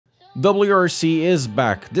WRC is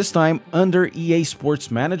back, this time under EA Sports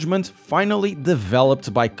management, finally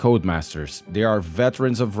developed by Codemasters. They are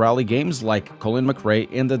veterans of rally games like Colin McRae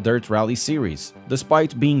in the Dirt Rally series.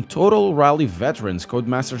 Despite being total rally veterans,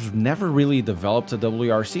 Codemasters never really developed a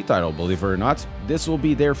WRC title, believe it or not. This will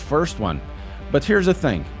be their first one. But here's the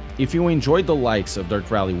thing, if you enjoyed the likes of Dirt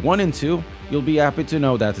Rally 1 and 2, you'll be happy to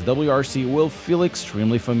know that WRC will feel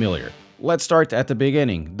extremely familiar. Let's start at the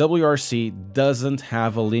beginning. WRC doesn't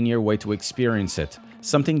have a linear way to experience it,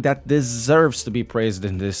 something that deserves to be praised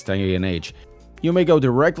in this day and age. You may go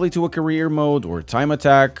directly to a career mode or time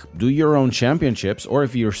attack, do your own championships, or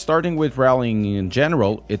if you're starting with rallying in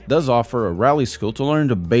general, it does offer a rally school to learn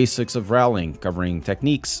the basics of rallying, covering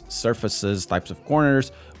techniques, surfaces, types of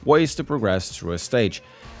corners, ways to progress through a stage.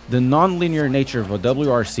 The non-linear nature of a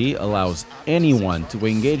WRC allows anyone to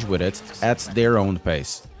engage with it at their own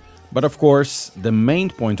pace. But of course, the main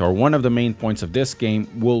point, or one of the main points of this game,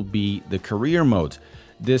 will be the career mode.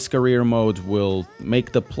 This career mode will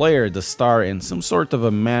make the player the star and some sort of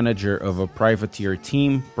a manager of a privateer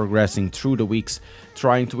team, progressing through the weeks,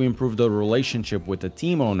 trying to improve the relationship with the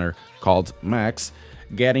team owner, called Max,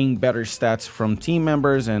 getting better stats from team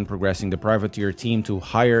members and progressing the privateer team to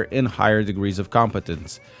higher and higher degrees of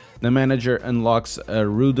competence. The manager unlocks a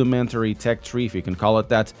rudimentary tech tree, if you can call it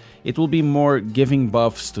that. It will be more giving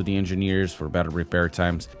buffs to the engineers for better repair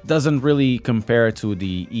times. Doesn't really compare to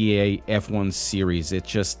the EA F1 series, it's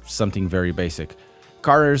just something very basic.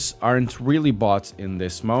 Cars aren't really bought in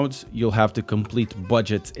this mode. You'll have to complete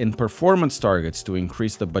budget and performance targets to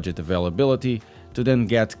increase the budget availability, to then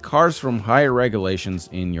get cars from higher regulations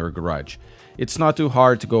in your garage. It's not too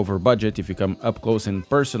hard to go over budget if you come up close and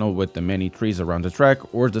personal with the many trees around the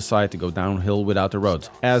track or decide to go downhill without the roads.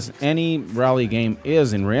 As any rally game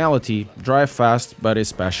is in reality, drive fast but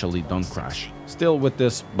especially don't crash. Still, with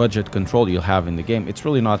this budget control you'll have in the game, it's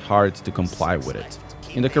really not hard to comply with it.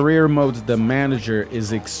 In the career mode, the manager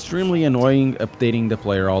is extremely annoying, updating the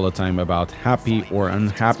player all the time about happy or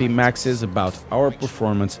unhappy maxes, about our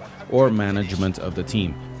performance or management of the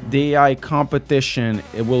team. The AI competition,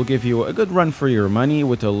 it will give you a good run for your money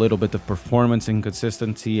with a little bit of performance and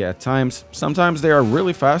consistency at times. Sometimes they are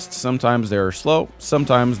really fast, sometimes they are slow,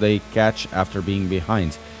 sometimes they catch after being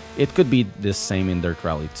behind. It could be the same in Dirt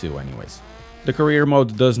Rally 2 anyways. The career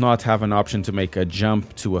mode does not have an option to make a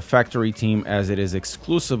jump to a factory team, as it is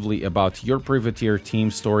exclusively about your privateer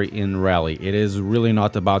team story in rally. It is really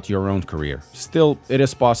not about your own career. Still, it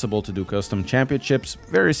is possible to do custom championships,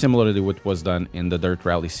 very similar to what was done in the Dirt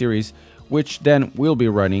Rally series, which then will be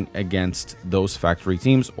running against those factory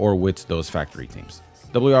teams or with those factory teams.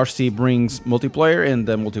 WRC brings multiplayer, and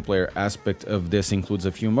the multiplayer aspect of this includes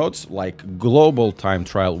a few modes like global time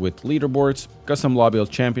trial with leaderboards, custom lobby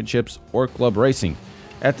championships, or club racing.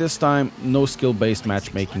 At this time, no skill-based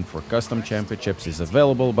matchmaking for custom championships is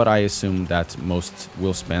available, but I assume that most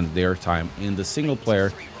will spend their time in the single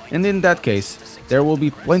player, and in that case, there will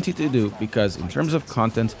be plenty to do because in terms of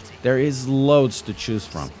content, there is loads to choose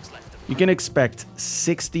from. You can expect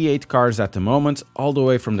 68 cars at the moment, all the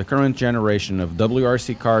way from the current generation of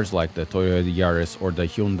WRC cars like the Toyota Yaris or the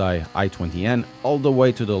Hyundai i20N, all the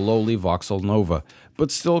way to the lowly Vauxhall Nova,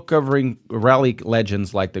 but still covering rally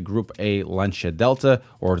legends like the Group A Lancia Delta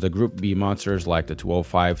or the Group B monsters like the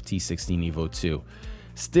 205 T16 Evo 2.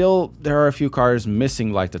 Still, there are a few cars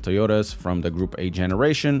missing like the Toyotas from the Group A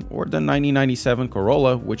generation or the 1997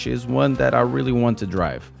 Corolla, which is one that I really want to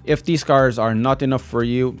drive. If these cars are not enough for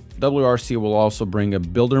you, WRC will also bring a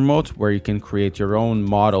builder mode where you can create your own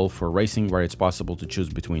model for racing, where it's possible to choose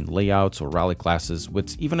between layouts or rally classes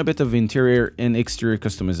with even a bit of interior and exterior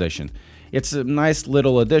customization. It's a nice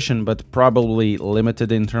little addition, but probably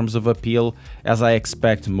limited in terms of appeal, as I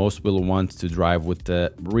expect most will want to drive with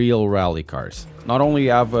the real rally cars. Not only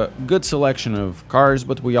have a good selection of cars,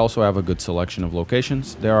 but we also have a good selection of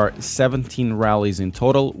locations. There are 17 rallies in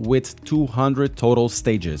total with 200 total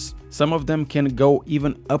stages. Some of them can go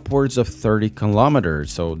even upwards of 30 kilometers,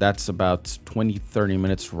 so that's about 20-30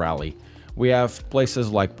 minutes rally. We have places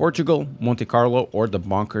like Portugal, Monte Carlo, or the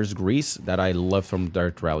Bonkers Greece that I love from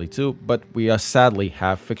Dirt Rally 2, but we sadly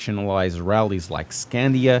have fictionalized rallies like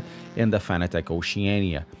Scandia and the Fanatec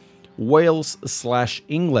Oceania.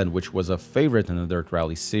 Wales/England, which was a favorite in the Dirt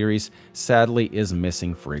Rally series, sadly is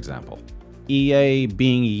missing, for example. EA,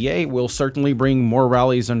 being EA, will certainly bring more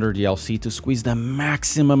rallies under DLC to squeeze the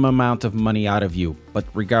maximum amount of money out of you, but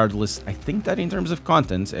regardless, I think that in terms of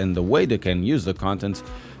content and the way they can use the content,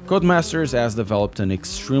 Codemasters has developed an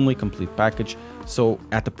extremely complete package, so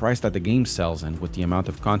at the price that the game sells and with the amount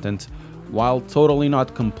of content, while totally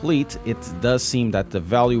not complete, it does seem that the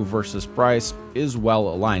value versus price is well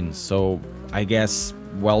aligned, so I guess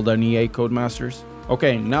Well done, EA Codemasters.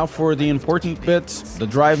 Okay, now for the important bits, the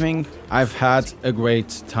driving. I've had a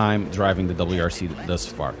great time driving the WRC thus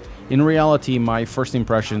far. In reality, my first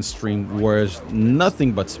impression stream was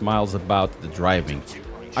nothing but smiles about the driving.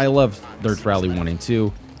 I loved Dirt Rally 1 and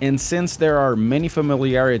 2, and since there are many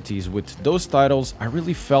familiarities with those titles, I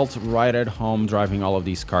really felt right at home driving all of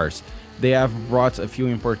these cars. They have brought a few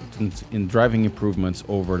important driving improvements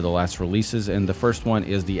over the last releases, and the first one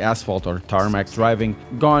is the asphalt or tarmac driving.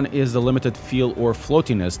 Gone is the limited feel or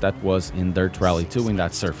floatiness that was in Dirt Rally 2 in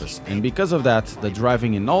that surface, and because of that, the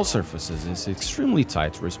driving in all surfaces is extremely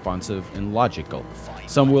tight, responsive, and logical.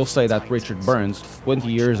 Some will say that Richard Burns, 20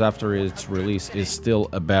 years after its release, is still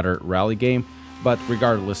a better rally game. But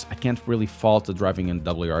regardless, I can't really fault the driving in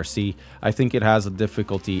WRC. I think it has a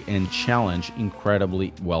difficulty and challenge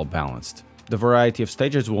incredibly well balanced. The variety of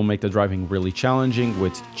stages will make the driving really challenging,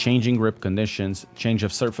 with changing grip conditions, change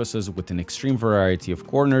of surfaces with an extreme variety of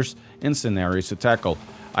corners and scenarios to tackle.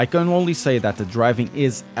 I can only say that the driving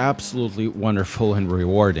is absolutely wonderful and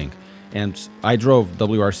rewarding. And I drove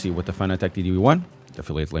WRC with the Fanatec DD1.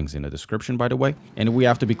 Affiliate links in the description, by the way. And we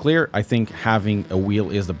have to be clear, I think having a wheel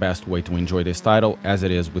is the best way to enjoy this title, as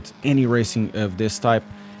it is with any racing of this type.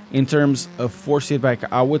 In terms of force feedback,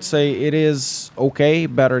 I would say it is okay,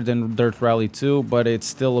 better than Dirt Rally 2, but it's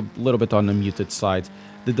still a little bit on the muted side.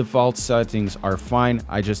 The default settings are fine,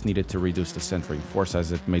 I just needed to reduce the centering force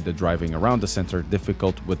as it made the driving around the center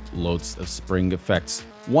difficult with loads of spring effects.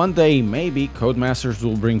 One day, maybe, Codemasters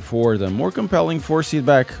will bring forward a more compelling force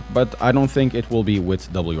feedback, but I don't think it will be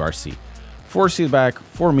with WRC. Force feedback,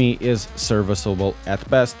 for me, is serviceable at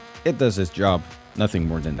best. It does its job, nothing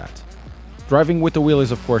more than that. Driving with the wheel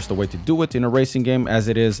is of course the way to do it in a racing game, as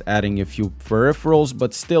it is adding a few peripherals,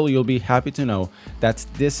 but still you'll be happy to know that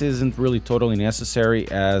this isn't really totally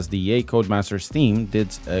necessary, as the EA Codemasters team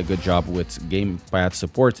did a good job with gamepad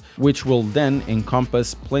support, which will then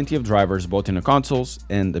encompass plenty of drivers both in the consoles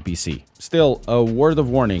and the PC. Still, a word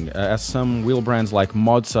of warning, as some wheel brands like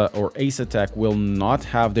Modsa or Acetec will not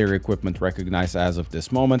have their equipment recognized as of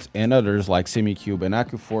this moment, and others like SimiCube and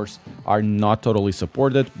AccuForce are not totally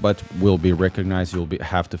supported, but will be recognized. You'll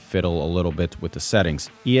have to fiddle a little bit with the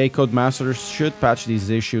settings. EA Codemasters should patch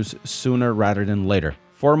these issues sooner rather than later.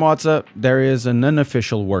 For Modsa, there is an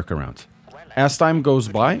unofficial workaround. As time goes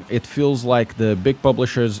by, it feels like the big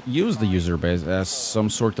publishers use the user base as some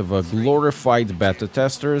sort of a glorified beta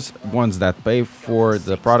testers, ones that pay for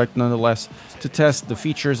the product nonetheless, to test the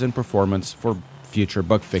features and performance for future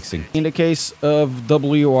bug fixing. In the case of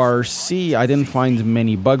WRC, I didn't find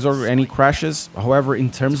many bugs or any crashes. However,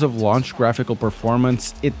 in terms of launch graphical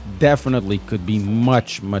performance, it definitely could be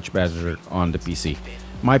much better on the PC.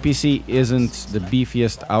 My PC isn't the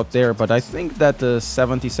beefiest out there, but I think that the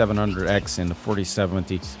 7700X and the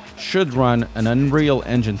 4070 should run an Unreal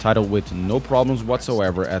Engine title with no problems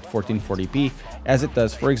whatsoever at 1440p, as it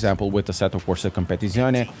does, for example, with the Assetto Corsa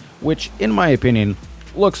Competizione, which, in my opinion,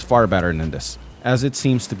 looks far better than this. As it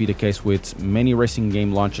seems to be the case with many racing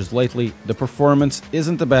game launches lately, the performance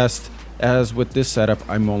isn't the best, as with this setup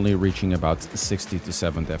I'm only reaching about 60 to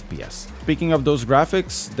 70 FPS. Speaking of those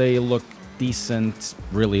graphics, they look decent,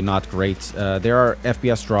 really not great. There are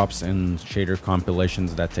FPS drops and shader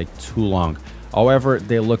compilations that take too long. However,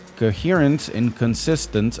 they look coherent and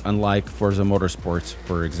consistent, unlike Forza Motorsports,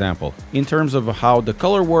 for example. In terms of how the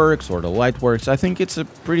color works or the light works, I think it's a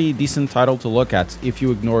pretty decent title to look at if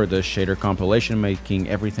you ignore the shader compilation, making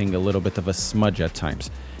everything a little bit of a smudge at times.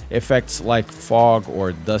 Effects like fog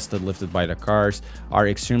or dust lifted by the cars are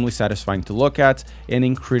extremely satisfying to look at and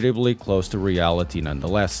incredibly close to reality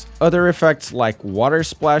nonetheless. Other effects like water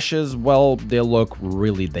splashes, well, they look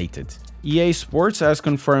really dated. EA Sports has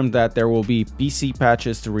confirmed that there will be PC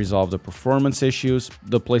patches to resolve the performance issues.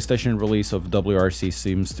 The PlayStation release of WRC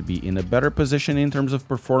seems to be in a better position in terms of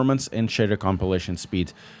performance and shader compilation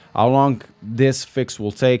speed. How long this fix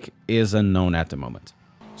will take is unknown at the moment.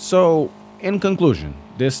 So, in conclusion,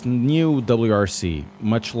 this new WRC,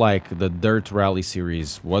 much like the Dirt Rally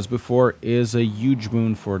series was before, is a huge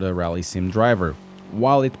boon for the rally sim driver.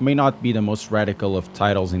 While it may not be the most radical of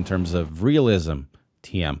titles in terms of realism,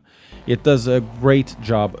 TM, it does a great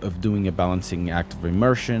job of doing a balancing act of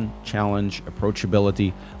immersion, challenge,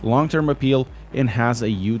 approachability, long-term appeal, and has a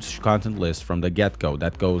huge content list from the get-go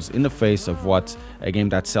that goes in the face of what a game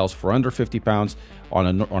that sells for under £50 on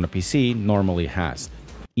a PC normally has.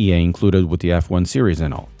 EA included with the F1 series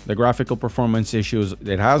and all. The graphical performance issues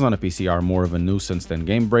it has on a PC are more of a nuisance than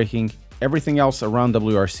game-breaking. Everything else around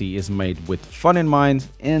WRC is made with fun in mind,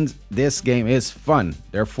 and this game is fun.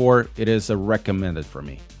 Therefore, it is a recommended for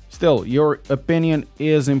me. Still, your opinion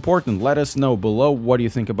is important. Let us know below what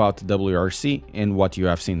you think about the WRC and what you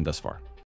have seen thus far.